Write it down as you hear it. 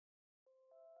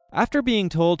After being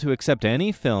told to accept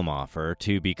any film offer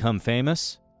to become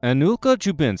famous, Anulka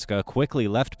Dziubinska quickly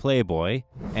left Playboy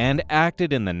and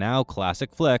acted in the now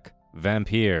classic flick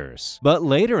Vampires. But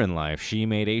later in life, she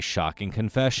made a shocking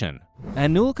confession.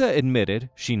 Anulka admitted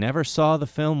she never saw the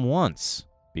film once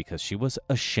because she was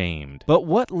ashamed. But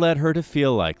what led her to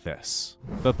feel like this?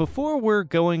 But before we're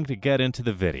going to get into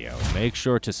the video, make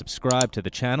sure to subscribe to the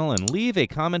channel and leave a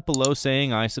comment below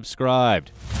saying I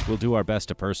subscribed. We'll do our best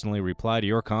to personally reply to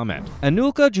your comment.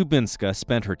 Anulka Dziubinska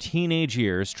spent her teenage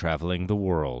years traveling the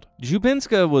world.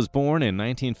 Dziubinska was born in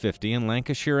 1950 in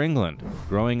Lancashire, England.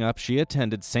 Growing up, she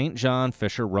attended St. John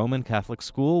Fisher Roman Catholic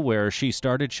School, where she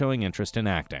started showing interest in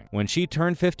acting. When she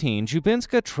turned 15,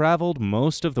 Dziubinska traveled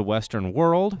most of the Western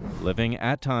world, living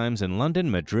at times in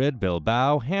London, Madrid,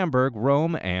 Bilbao, Hamburg,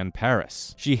 Rome, and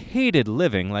Paris. She hated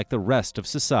living like the rest of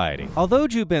society. Although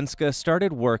Dziubinska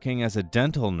started working as a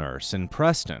dental nurse in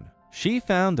Preston, she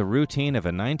found the routine of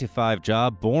a 9-to-5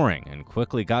 job boring and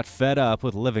quickly got fed up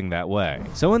with living that way.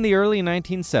 So in the early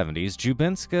 1970s,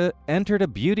 Dziubinska entered a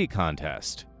beauty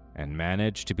contest and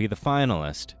managed to be the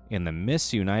finalist in the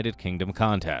Miss United Kingdom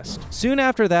contest. Soon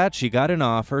after that, she got an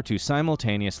offer to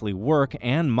simultaneously work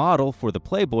and model for the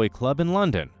Playboy Club in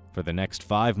London. For the next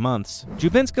 5 months,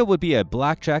 Dziubinska would be a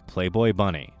blackjack Playboy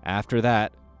bunny. After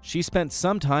that, she spent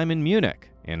some time in Munich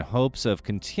in hopes of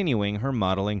continuing her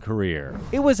modeling career.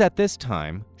 It was at this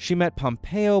time she met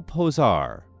Pompeo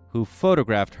Posar, who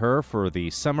photographed her for the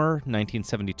summer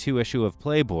 1972 issue of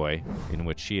Playboy, in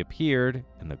which she appeared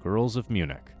in The Girls of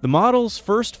Munich. The model's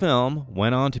first film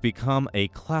went on to become a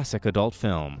classic adult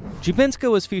film.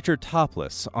 Dziubinska was featured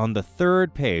topless on the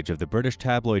 3rd page of the British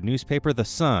tabloid newspaper The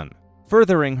Sun.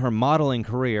 Furthering her modeling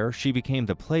career, she became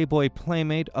the Playboy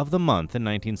Playmate of the Month in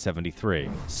 1973.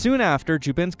 Soon after,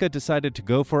 Dziubinska decided to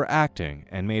go for acting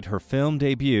and made her film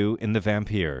debut in The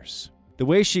Vampires. The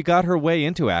way she got her way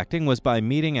into acting was by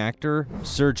meeting actor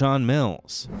Sir John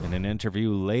Mills. In an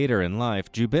interview later in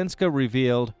life, Dziubinska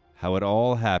revealed how it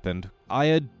all happened. I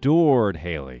adored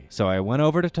Haley, so I went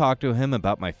over to talk to him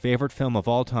about my favorite film of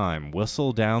all time,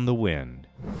 Whistle Down the Wind,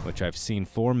 which I've seen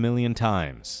 4 million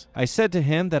times. I said to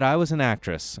him that I was an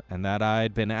actress and that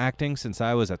I'd been acting since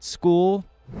I was at school,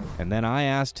 and then I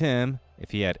asked him if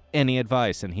he had any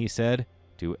advice, and he said,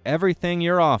 "Do everything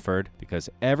you're offered, because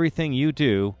everything you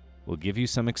do will give you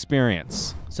some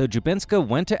experience." So Dziubinska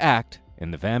went to act in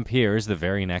The Vampires the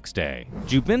very next day.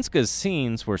 Dziubinska's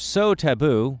scenes were so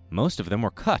taboo, most of them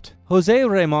were cut. José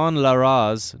Ramón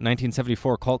Larraz's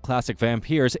 1974 cult classic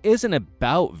Vampires isn't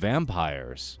about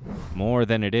vampires, more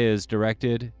than it is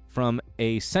directed from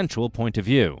a sensual point of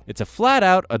view. It's a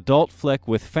flat-out adult flick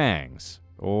with fangs,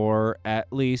 or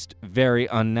at least very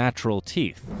unnatural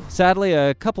teeth. Sadly,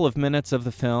 a couple of minutes of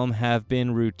the film have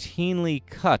been routinely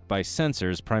cut by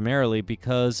censors, primarily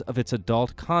because of its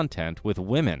adult content with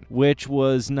women, which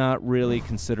was not really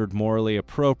considered morally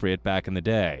appropriate back in the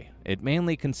day. It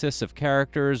mainly consists of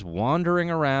characters wandering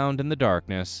around in the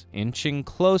darkness, inching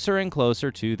closer and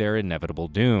closer to their inevitable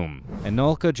doom.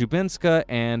 Anulka Dziubinska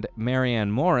and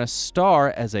Marianne Morris star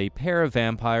as a pair of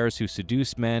vampires who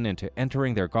seduce men into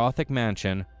entering their gothic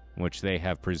mansion, which they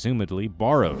have presumably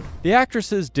borrowed. The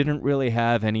actresses didn't really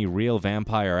have any real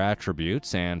vampire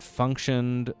attributes and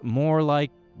functioned more like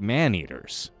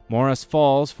man-eaters. Morris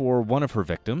falls for one of her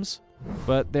victims,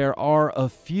 but there are a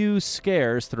few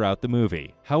scares throughout the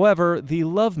movie. However, the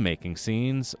lovemaking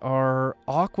scenes are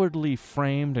awkwardly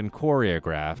framed and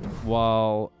choreographed,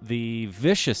 while the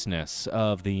viciousness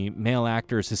of the male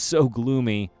actors is so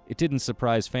gloomy, it didn't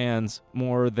surprise fans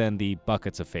more than the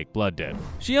buckets of fake blood did.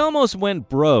 She almost went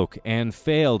broke and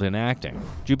failed in acting.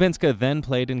 Dziubinska then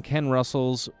played in Ken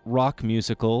Russell's rock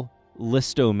musical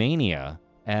Listomania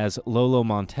as Lolo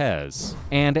Montez,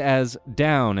 and as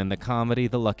Down in the comedy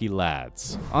The Lucky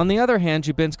Lads. On the other hand,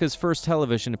 Dziubinska's first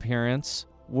television appearance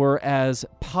were as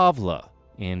Pavla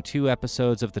in 2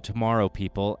 episodes of The Tomorrow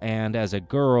People and as a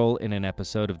girl in an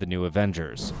episode of The New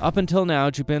Avengers. Up until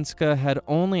now, Dziubinska had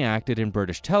only acted in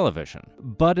British television,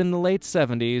 but in the late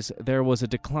 70s, there was a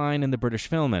decline in the British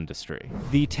film industry.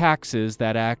 The taxes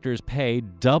that actors pay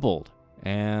doubled,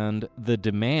 and the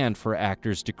demand for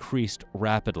actors decreased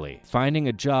rapidly. Finding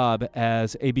a job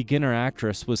as a beginner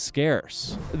actress was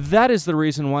scarce. That is the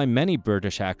reason why many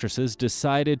British actresses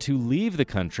decided to leave the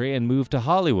country and move to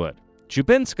Hollywood.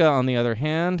 Dziubinska, on the other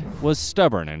hand, was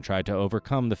stubborn and tried to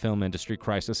overcome the film industry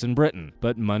crisis in Britain,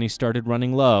 but money started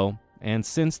running low, and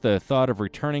since the thought of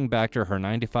returning back to her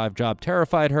 9-to-5 job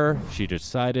terrified her, she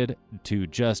decided to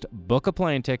just book a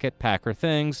plane ticket, pack her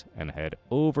things, and head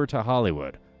over to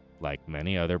Hollywood, like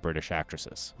many other British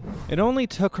actresses. It only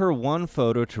took her one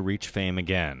photo to reach fame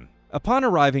again. Upon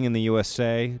arriving in the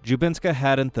USA, Dziubinska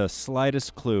hadn't the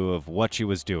slightest clue of what she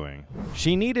was doing.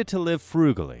 She needed to live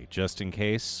frugally, just in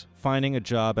case finding a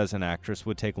job as an actress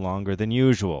would take longer than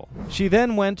usual. She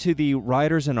then went to the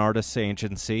Writers and Artists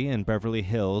Agency in Beverly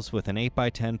Hills with an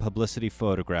 8x10 publicity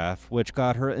photograph, which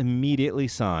got her immediately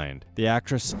signed. The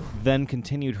actress then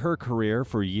continued her career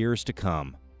for years to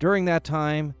come. During that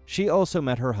time, she also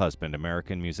met her husband,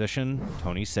 American musician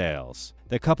Tony Sales.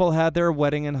 The couple had their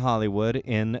wedding in Hollywood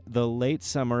in the late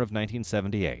summer of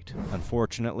 1978.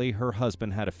 Unfortunately, her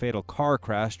husband had a fatal car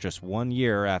crash just 1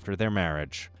 year after their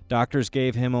marriage. Doctors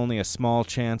gave him only a small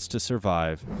chance to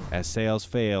survive, as Sales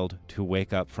failed to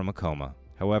wake up from a coma.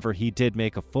 However, he did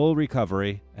make a full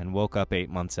recovery and woke up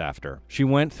 8 months after. She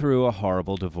went through a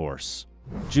horrible divorce.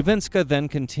 Dziubinska then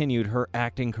continued her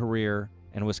acting career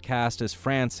and was cast as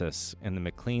Frances in the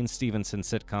McLean-Stevenson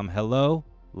sitcom Hello,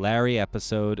 Larry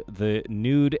episode The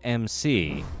Nude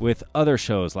MC, with other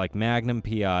shows like Magnum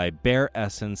P.I., Bare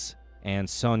Essence, and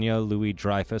Sonia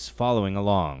Louis-Dreyfus following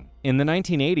along. In the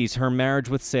 1980s, her marriage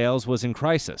with Sales was in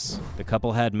crisis. The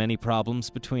couple had many problems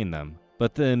between them,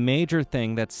 but the major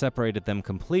thing that separated them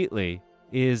completely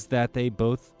is that they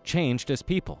both changed as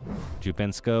people.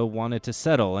 Dziubinska wanted to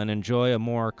settle and enjoy a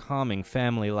more calming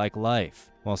family-like life,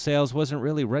 while Sales wasn't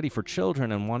really ready for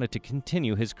children and wanted to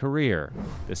continue his career.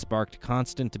 This sparked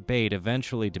constant debate,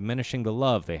 eventually diminishing the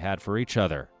love they had for each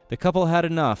other. The couple had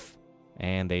enough,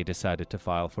 and they decided to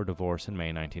file for divorce in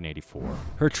May 1984.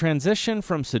 Her transition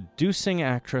from seducing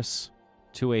actress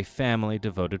to a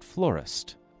family-devoted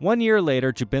florist. 1 year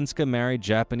later, Dziubinska married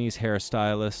Japanese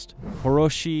hairstylist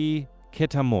Hiroshi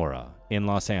Kitamura in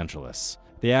Los Angeles.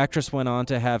 The actress went on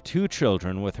to have 2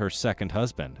 children with her second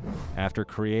husband. After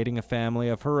creating a family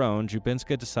of her own,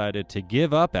 Dziubinska decided to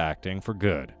give up acting for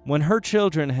good. When her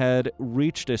children had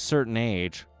reached a certain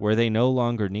age where they no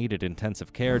longer needed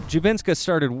intensive care, Dziubinska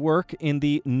started work in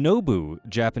the Nobu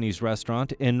Japanese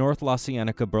restaurant in North La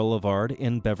Cienega Boulevard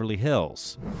in Beverly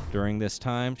Hills. During this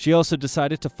time, she also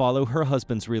decided to follow her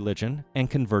husband's religion and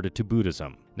converted to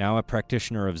Buddhism. Now a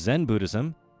practitioner of Zen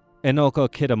Buddhism, Anulka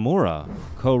Kitamura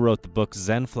co-wrote the book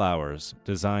Zen Flowers,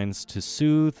 Designs to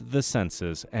Soothe the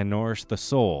Senses and Nourish the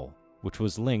Soul, which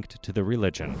was linked to the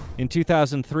religion. In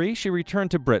 2003, she returned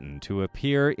to Britain to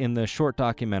appear in the short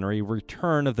documentary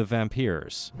Return of the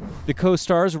Vampires. The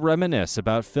co-stars reminisce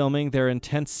about filming their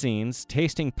intense scenes,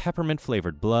 tasting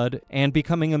peppermint-flavored blood, and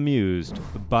becoming amused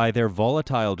by their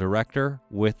volatile director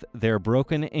with their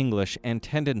broken English and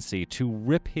tendency to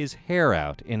rip his hair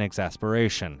out in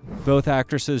exasperation. Both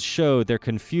actresses showed their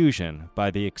confusion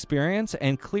by the experience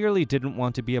and clearly didn't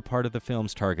want to be a part of the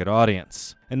film's target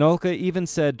audience. Anulka even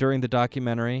said during the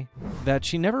documentary that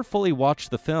she never fully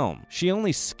watched the film. She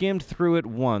only skimmed through it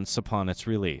once upon its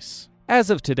release. As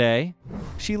of today,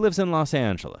 she lives in Los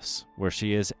Angeles, where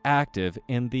she is active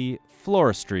in the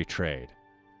floristry trade,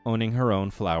 owning her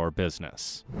own flower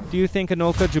business. Do you think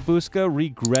Anulka Dziubinska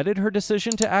regretted her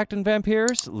decision to act in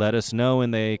Vampires? Let us know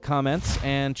in the comments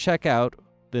and check out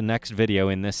the next video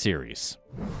in this series.